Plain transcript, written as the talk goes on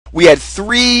we had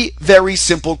three very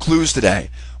simple clues today.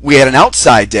 We had an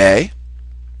outside day,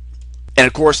 and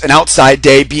of course, an outside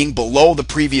day being below the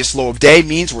previous low of day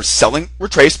means we're selling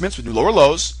retracements with new lower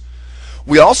lows.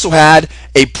 We also had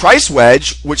a price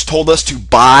wedge, which told us to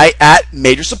buy at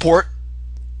major support,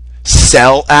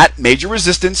 sell at major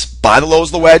resistance, buy the lows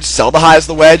of the wedge, sell the highs of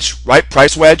the wedge, right?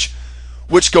 Price wedge,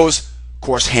 which goes, of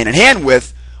course, hand in hand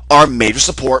with our major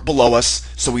support below us.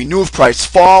 So we knew if price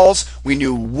falls, we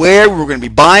knew where we were going to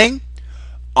be buying.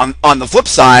 On the flip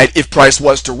side, if price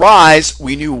was to rise,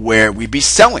 we knew where we'd be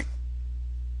selling.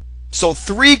 So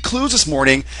three clues this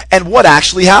morning, and what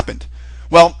actually happened?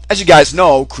 Well, as you guys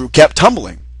know, crude kept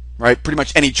tumbling, right? Pretty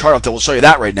much any chart out there will show you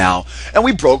that right now, and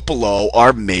we broke below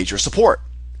our major support.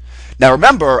 Now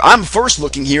remember, I'm first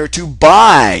looking here to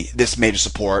buy this major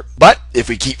support, but if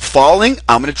we keep falling,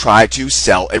 I'm going to try to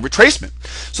sell a retracement.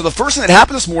 So the first thing that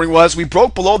happened this morning was we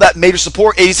broke below that major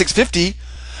support, 86.50.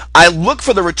 I looked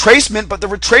for the retracement, but the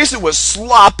retracement was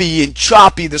sloppy and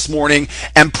choppy this morning,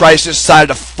 and price decided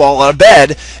to fall out of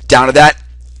bed down to that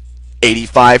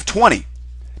 85.20.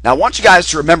 Now I want you guys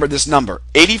to remember this number,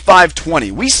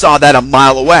 85.20. We saw that a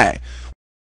mile away.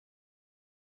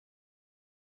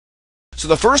 So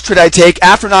the first trade I take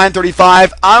after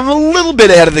 9:35, I'm a little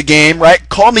bit ahead of the game, right?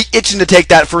 Call me itching to take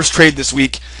that first trade this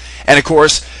week. And of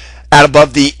course, at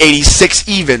above the 86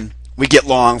 even, we get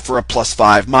long for a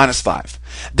 +5, -5.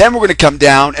 Then we're going to come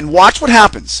down and watch what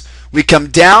happens. We come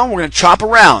down, we're going to chop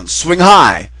around, swing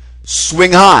high,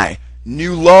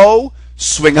 new low,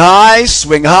 swing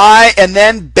high, and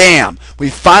then bam,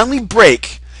 we finally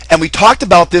break. And we talked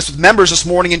about this with members this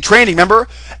morning in training. Remember,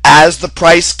 as the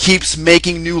price keeps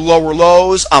making new lower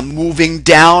lows, I'm moving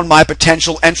down my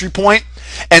potential entry point.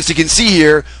 And so you can see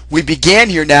here, we began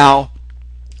here now.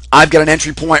 I've got an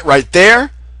entry point right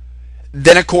there.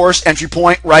 Then, of course, entry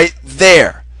point right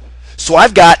there. So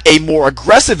I've got a more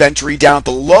aggressive entry down at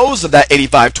the lows of that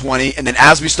 85.20. And then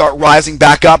as we start rising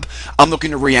back up, I'm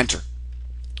looking to re-enter.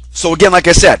 So again, like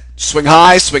I said, swing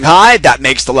high, that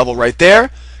makes the level right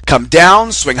there. Come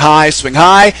down, swing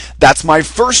high, that's my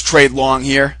first trade long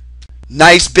here.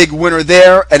 Nice big winner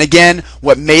there. And again,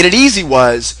 what made it easy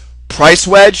was price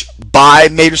wedge, buy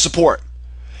major support.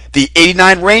 The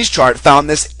 89 range chart found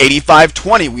this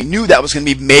 85.20. We knew that was going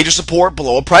to be major support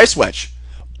below a price wedge.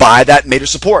 Buy that major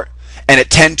support. And at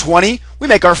 10.20, we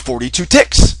make our 42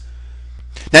 ticks.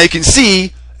 Now you can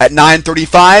see at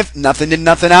 9:35, nothing in,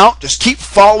 nothing out. Just keep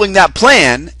following that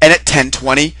plan, and at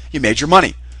 10:20, you made your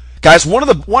money. Guys, one of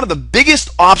the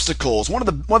biggest obstacles, one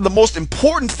of the most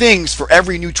important things for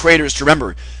every new trader is to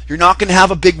remember, you're not going to have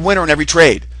a big winner in every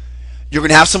trade. You're going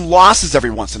to have some losses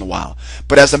every once in a while.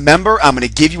 But as a member, I'm going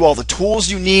to give you all the tools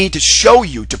you need to show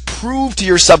you, to prove to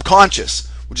your subconscious,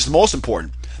 which is the most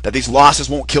important, that these losses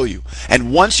won't kill you.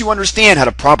 And once you understand how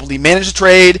to properly manage the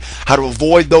trade, how to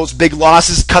avoid those big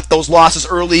losses, cut those losses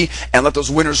early, and let those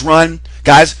winners run,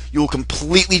 guys, you will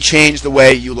completely change the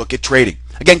way you look at trading.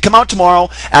 Again, come out tomorrow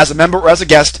as a member or as a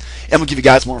guest, and we'll give you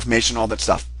guys more information on all that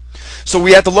stuff. So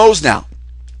we're at the lows now.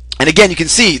 And again, you can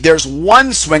see there's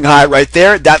one swing high right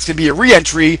there. That's going to be a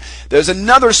re-entry. There's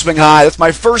another swing high. That's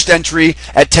my first entry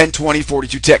at 10.20,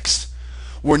 42 ticks.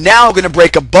 We're now going to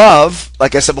break above,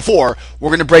 like I said before, we're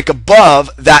going to break above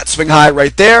that swing high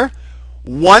right there.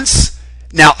 Once,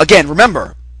 now again,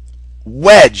 remember,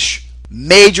 wedge,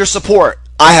 major support.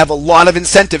 I have a lot of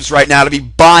incentives right now to be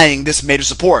buying this major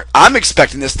support. I'm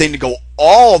expecting this thing to go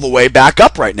all the way back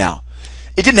up right now.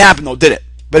 It didn't happen though, did it?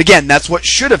 But again, that's what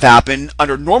should have happened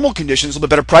under normal conditions. A little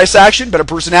bit better price action, better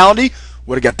personality,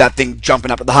 would have got that thing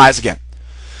jumping up at the highs again.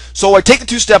 So I take the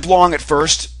two-step long at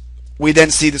first. We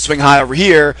then see the swing high over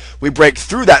here. We break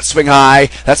through that swing high.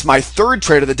 That's my third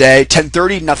trade of the day.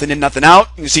 10.30, nothing in, nothing out.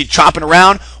 You can see chopping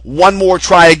around. One more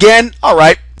try again. All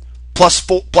right.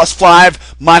 +5,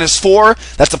 -4.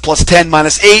 That's a +10,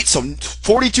 -8. So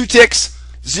 42 ticks,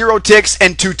 0 ticks,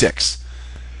 and 2 ticks.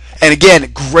 And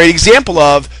again, great example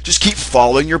of just keep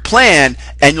following your plan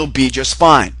and you'll be just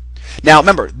fine. Now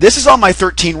remember, this is on my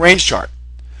 13 range chart.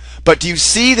 But do you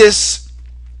see this?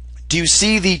 Do you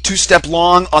see the two-step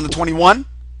long on the 21?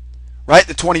 Right?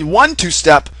 The 21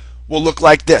 two-step will look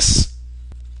like this.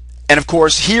 And of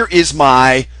course, here is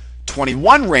my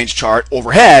 21 range chart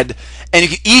overhead, and you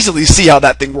can easily see how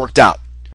that thing worked out.